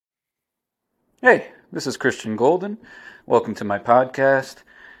Hey, this is Christian Golden. Welcome to my podcast.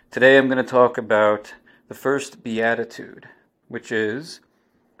 Today I'm going to talk about the first Beatitude, which is,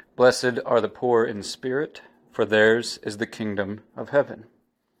 "Blessed are the poor in spirit, for theirs is the kingdom of heaven."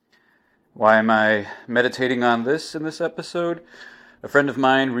 Why am I meditating on this in this episode? A friend of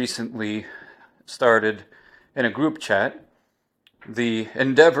mine recently started in a group chat the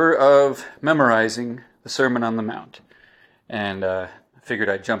endeavor of memorizing the Sermon on the Mount. And figured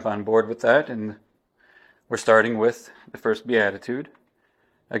I'd jump on board with that, and we're starting with the first Beatitude,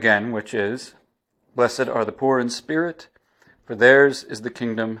 again, which is, "Blessed are the poor in spirit, for theirs is the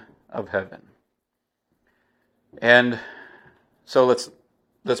kingdom of heaven." And so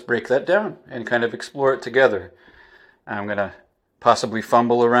let's break that down and kind of explore it together. I'm going to possibly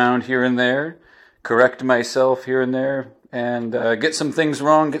fumble around here and there, correct myself here and there, and get some things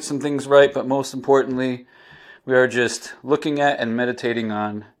wrong, get some things right, but most importantly, we are just looking at and meditating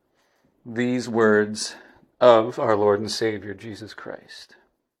on these words of our Lord and Savior, Jesus Christ.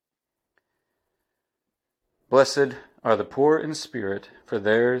 Blessed are the poor in spirit, for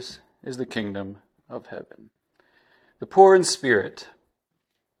theirs is the kingdom of heaven. The poor in spirit.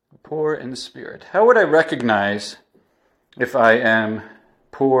 The poor in spirit. How would I recognize if I am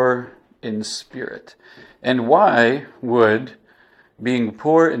poor in spirit? And why would being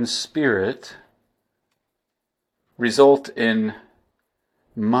poor in spirit result in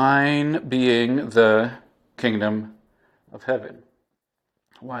mine being the kingdom of heaven?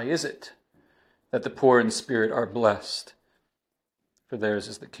 Why is it that the poor in spirit are blessed, for theirs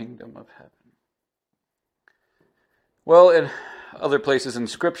is the kingdom of heaven? Well, in other places in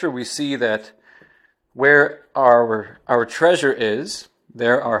Scripture, we see that where our treasure is,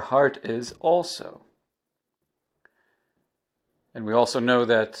 there our heart is also. And we also know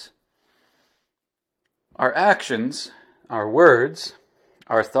that our actions, our words,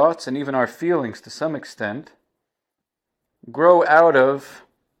 our thoughts, and even our feelings to some extent grow out of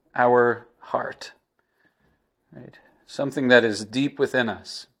our heart. Right? Something that is deep within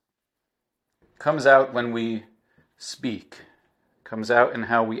us comes out when we speak, comes out in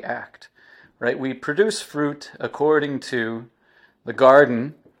how we act. Right? We produce fruit according to the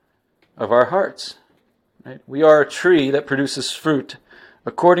garden of our hearts. Right? We are a tree that produces fruit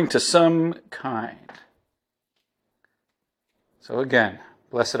according to some kind. So again,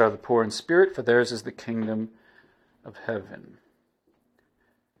 blessed are the poor in spirit, for theirs is the kingdom of heaven.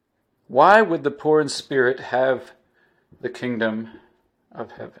 Why would the poor in spirit have the kingdom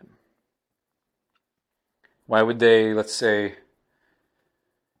of heaven? Why would they, let's say,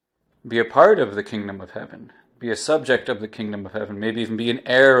 be a part of the kingdom of heaven, be a subject of the kingdom of heaven, maybe even be an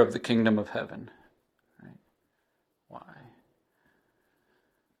heir of the kingdom of heaven? Right? Why?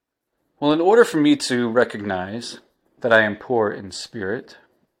 Well, in order for me to recognize that I am poor in spirit,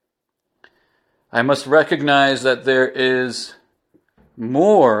 I must recognize that there is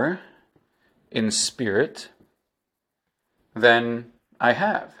more in spirit than I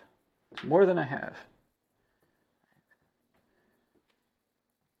have. More than I have.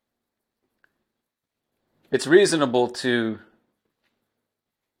 It's reasonable to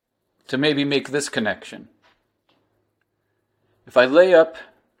maybe make this connection. If I lay up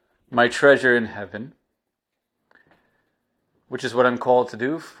my treasure in heaven, which is what I'm called to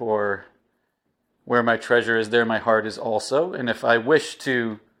do, for where my treasure is, there my heart is also. And if I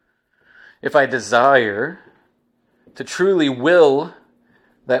desire to truly will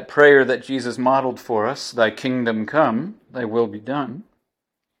that prayer that Jesus modeled for us, "Thy kingdom come, thy will be done,"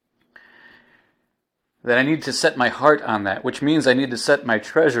 then I need to set my heart on that, which means I need to set my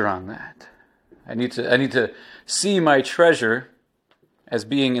treasure on that. I need to see my treasure as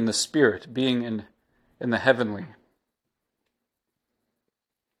being in the spirit, being in the heavenly.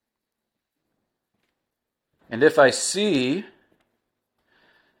 And if I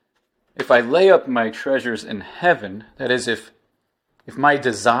lay up my treasures in heaven, that is, if my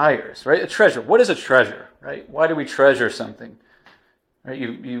desires, right? A treasure. What is a treasure, right? Why do we treasure something? Right?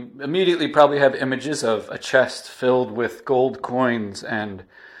 You immediately probably have images of a chest filled with gold coins and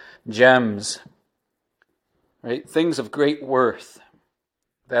gems, right? Things of great worth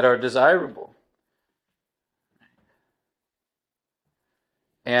that are desirable.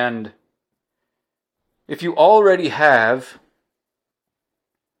 And if you already have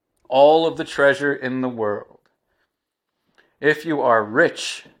all of the treasure in the world, if you are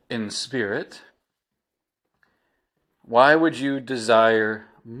rich in spirit, why would you desire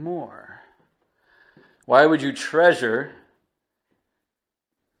more? Why would you treasure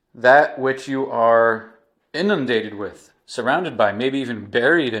that which you are inundated with, surrounded by, maybe even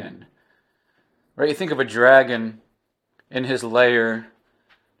buried in? Right? You think of a dragon in his lair,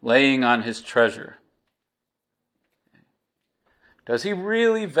 laying on his treasure. Does he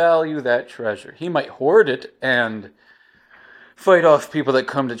really value that treasure? He might hoard it and fight off people that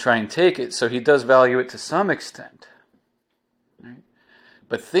come to try and take it, so he does value it to some extent. Right?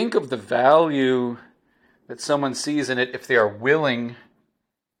 But think of the value that someone sees in it if they are willing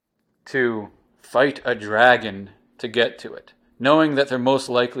to fight a dragon to get to it, knowing that they're most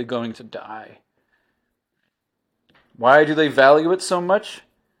likely going to die. Why do they value it so much?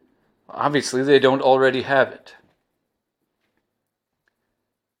 Obviously, they don't already have it.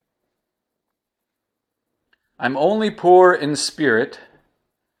 I'm only poor in spirit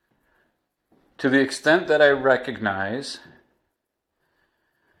to the extent that I recognize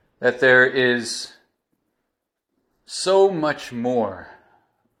that there is so much more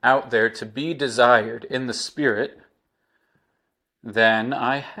out there to be desired in the spirit than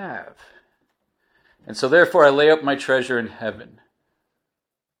I have. And so therefore I lay up my treasure in heaven.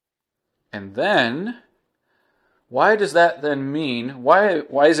 And then, why does that then mean, why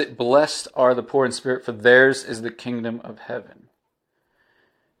is it blessed are the poor in spirit, for theirs is the kingdom of heaven?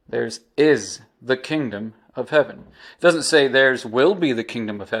 Theirs is the kingdom of heaven. It doesn't say theirs will be the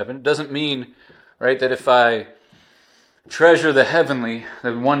kingdom of heaven. It doesn't mean, right, that if I treasure the heavenly,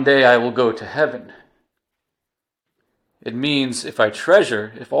 then one day I will go to heaven. It means if my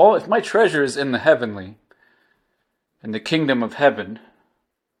treasure is in the heavenly, in the kingdom of heaven,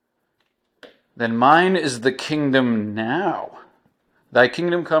 then mine is the kingdom now. Thy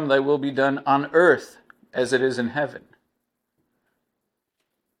kingdom come, thy will be done on earth as it is in heaven.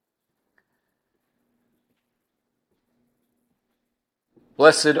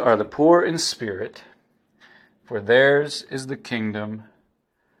 Blessed are the poor in spirit, for theirs is the kingdom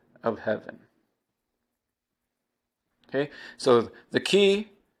of heaven. Okay, so the key,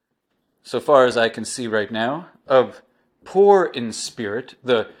 so far as I can see right now, of poor in spirit,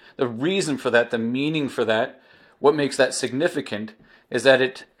 the reason for that, the meaning for that, what makes that significant, is that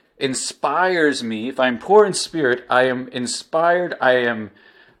it inspires me. If I'm poor in spirit, I am inspired, I am,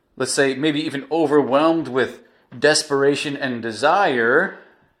 let's say, maybe even overwhelmed with desperation and desire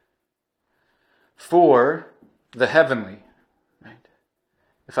for the heavenly, right?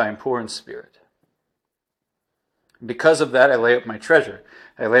 If I am poor in spirit. Because of that, I lay up my treasure.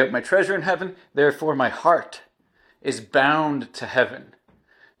 I lay up my treasure in heaven, therefore my heart is bound to heaven.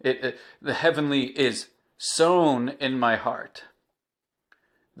 The heavenly is sown in my heart.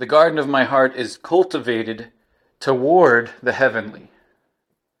 The garden of my heart is cultivated toward the heavenly.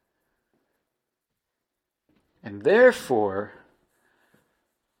 And therefore,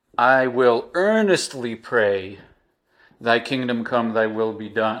 I will earnestly pray, thy kingdom come, thy will be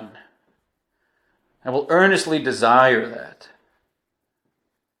done. I will earnestly desire that.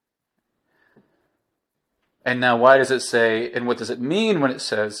 And now why does it say, and what does it mean when it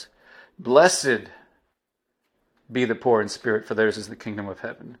says, blessed be the poor in spirit, for theirs is the kingdom of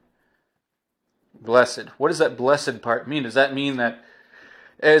heaven? Blessed. What does that blessed part mean? Does that mean that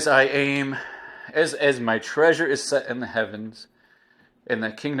as I aim, as my treasure is set in the heavens, in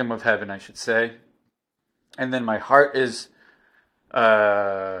the kingdom of heaven, I should say, and then my heart is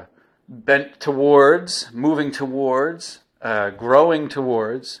bent towards, moving towards, growing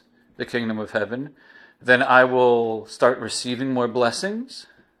towards the kingdom of heaven, then I will start receiving more blessings?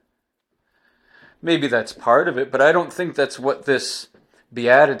 Maybe that's part of it, but I don't think that's what this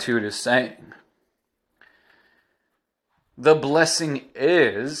Beatitude is saying. The blessing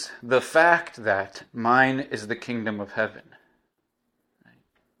is the fact that mine is the kingdom of heaven.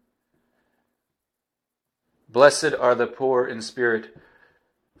 Blessed are the poor in spirit,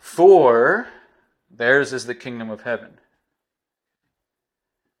 for theirs is the kingdom of heaven.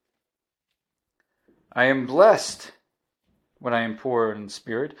 I am blessed when I am poor in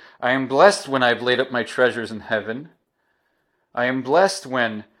spirit. I am blessed when I've laid up my treasures in heaven. I am blessed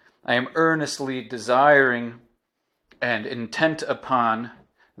when I am earnestly desiring and intent upon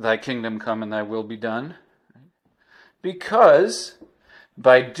thy kingdom come and thy will be done. Because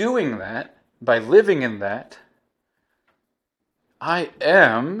by doing that, by living in that, I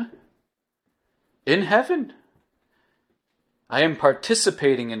am in heaven. I am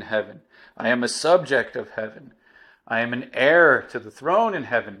participating in heaven. I am a subject of heaven. I am an heir to the throne in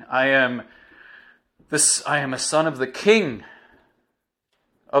heaven. I am a son of the King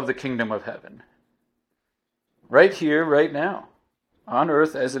of the kingdom of heaven. Right here, right now, on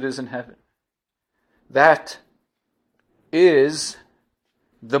earth as it is in heaven. That is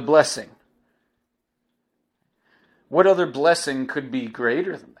the blessing. What other blessing could be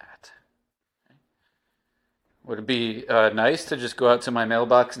greater than that? Would it be nice to just go out to my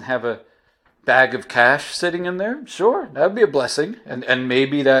mailbox and have a bag of cash sitting in there, sure, that would be a blessing. And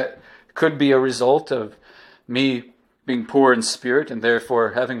maybe that could be a result of me being poor in spirit and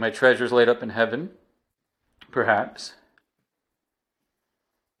therefore having my treasures laid up in heaven, perhaps.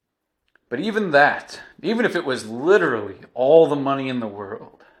 But even that, even if it was literally all the money in the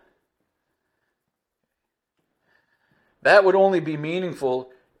world, that would only be meaningful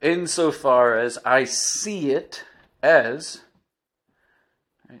insofar as I see it as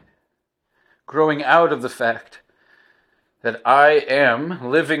growing out of the fact that I am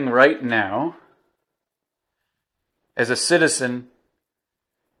living right now as a citizen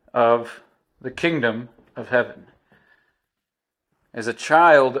of the kingdom of heaven, as a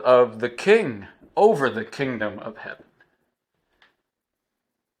child of the King over the kingdom of heaven.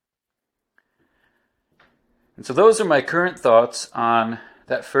 And so those are my current thoughts on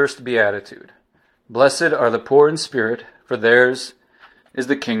that first beatitude. Blessed are the poor in spirit, for theirs is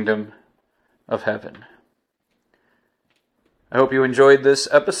the kingdom of heaven. I hope you enjoyed this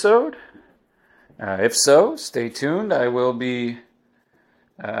episode. If so, stay tuned. I will be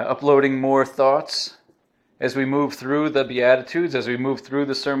uploading more thoughts as we move through the Beatitudes, as we move through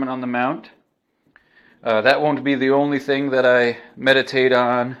the Sermon on the Mount. That won't be the only thing that I meditate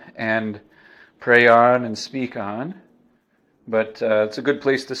on and pray on and speak on, but it's a good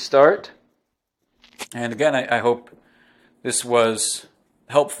place to start. And again, I hope this was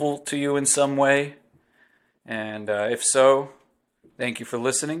helpful to you in some way. And if so, thank you for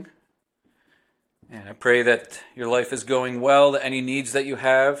listening. And I pray that your life is going well, that any needs that you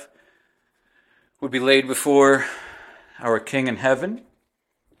have would be laid before our King in heaven,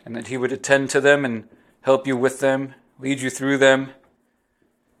 and that He would attend to them and help you with them, lead you through them,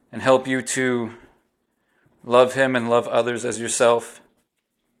 and help you to love Him and love others as yourself,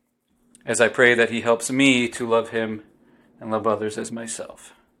 as I pray that He helps me to love Him and love others as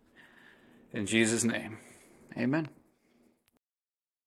myself. In Jesus' name, amen.